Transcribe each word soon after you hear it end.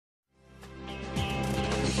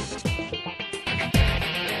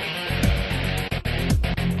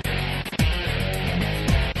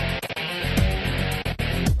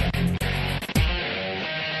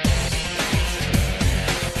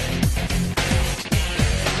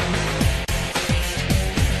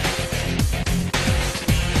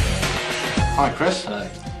Hi Chris.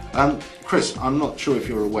 Hello. Chris, I'm not sure if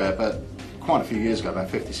you're aware, but quite a few years ago, about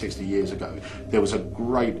 50, 60 years ago, there was a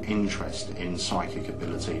great interest in psychic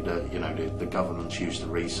ability that, the governments used to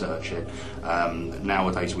research it.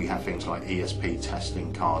 Nowadays we have things like ESP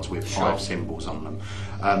testing cards with 5 symbols on them.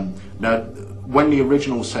 Now, when the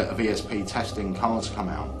original set of ESP testing cards come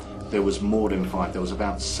out, there was more than 5, there was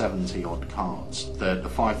about 70 odd cards. The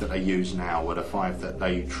 5 that they use now are the 5 that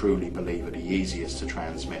they truly believe are the easiest to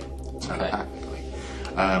transmit telepathically.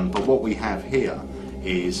 But what we have here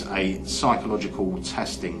is a psychological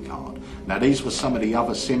testing card. Now these were some of the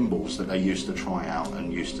other symbols that they used to try out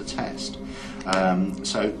and used to test.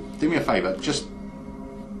 So do me a favour,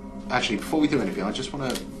 actually before we do anything, I just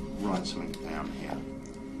want to write something down here.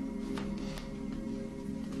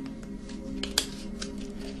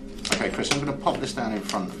 Okay Chris, I'm going to pop this down in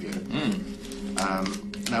front of you.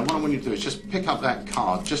 Now what I want you to do is just pick up that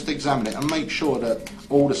card, just examine it and make sure that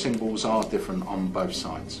all the symbols are different on both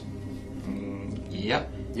sides. Yep.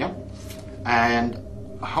 Yep. And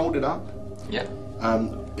hold it up. Yep.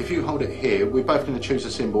 If you hold it here, we're both going to choose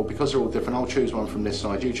a symbol. Because they're all different, I'll choose one from this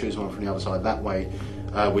side, you choose one from the other side. That way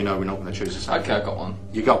we know we're not going to choose the same. Okay, I got one.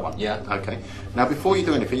 You got one? Yeah. Okay. Now before you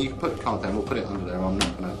do anything, you can put the card down, we'll put it under there. I'm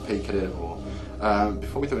not going to peek at it or...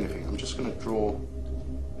 before we do anything, I'm just going to draw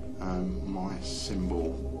my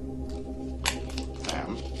symbol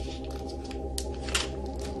down.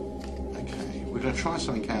 Okay, we're going to try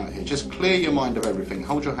something out here. Just clear your mind of everything.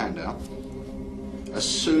 Hold your hand out. As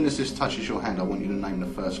soon as this touches your hand, I want you to name the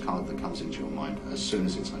first card that comes into your mind. As soon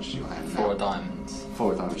as it touches your hand. 4 diamonds.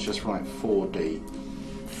 4 diamonds. Just write 4D.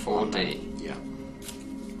 4D. Yeah.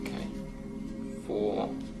 Okay.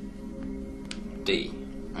 4D.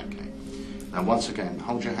 Okay. Now once again,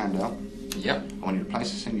 hold your hand out. Yep. I want you to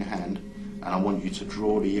place this in your hand, and I want you to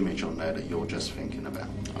draw the image on there that you're just thinking about.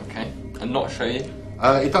 Okay. And not show you?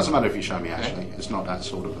 It doesn't matter if you show me actually, it's not that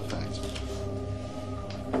sort of effect.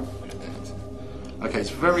 Okay, it's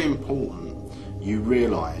very important you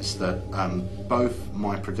realise that both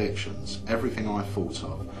my predictions, everything I thought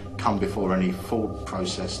of, come before any thought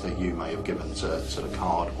process that you may have given to the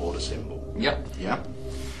card or the symbol. Yep. Yeah?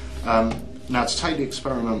 Now to take the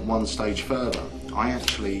experiment one stage further, I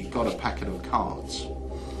actually got a packet of cards,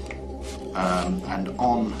 and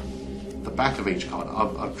on the back of each card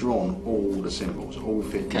I've drawn all the symbols, all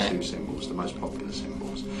 52 symbols, the most popular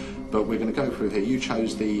symbols. But we're going to go through here. You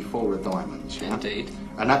chose the 4 of diamonds. Yeah? Indeed.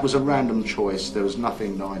 And that was a random choice. There was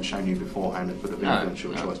nothing that I'd shown you beforehand that could have influenced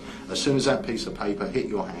your choice. As soon as that piece of paper hit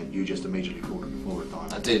your hand, you just immediately thought of the 4 of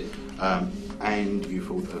diamonds. I did. And you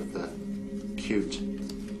thought of the cute,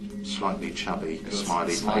 slightly chubby,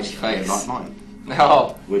 smiley face like mine.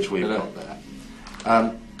 Oh, which we've got there.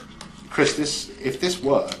 Chris, if this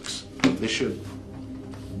works, this should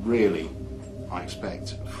really, I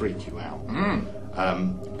expect, freak you out.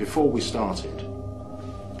 Before we started,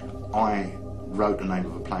 I wrote the name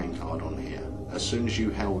of a playing card on here. As soon as you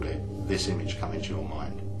held it, this image came into your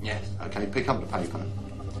mind. yes. Okay, pick up the paper,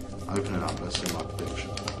 open it up, let's see my prediction.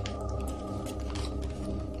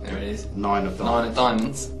 There it is. 9 of diamonds. 9 of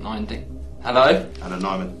diamonds. 90. Hello? And a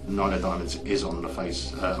 9 of diamonds is on the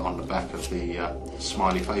face, on the back of the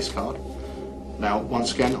smiley face card. Now,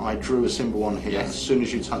 once again, I drew a symbol on here. Yes. As soon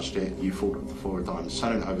as you touched it, you thought of the 4 of diamonds.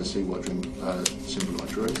 Turn it over, see what symbol I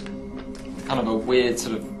drew. Kind of a weird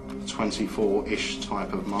sort of 24-ish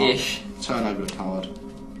type of mark. ish. Turn over the card.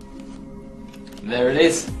 There it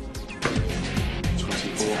is.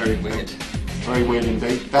 24. Very weird. Very weird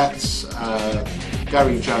indeed. That's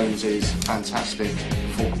Gary Jones's fantastic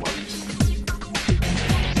footwork.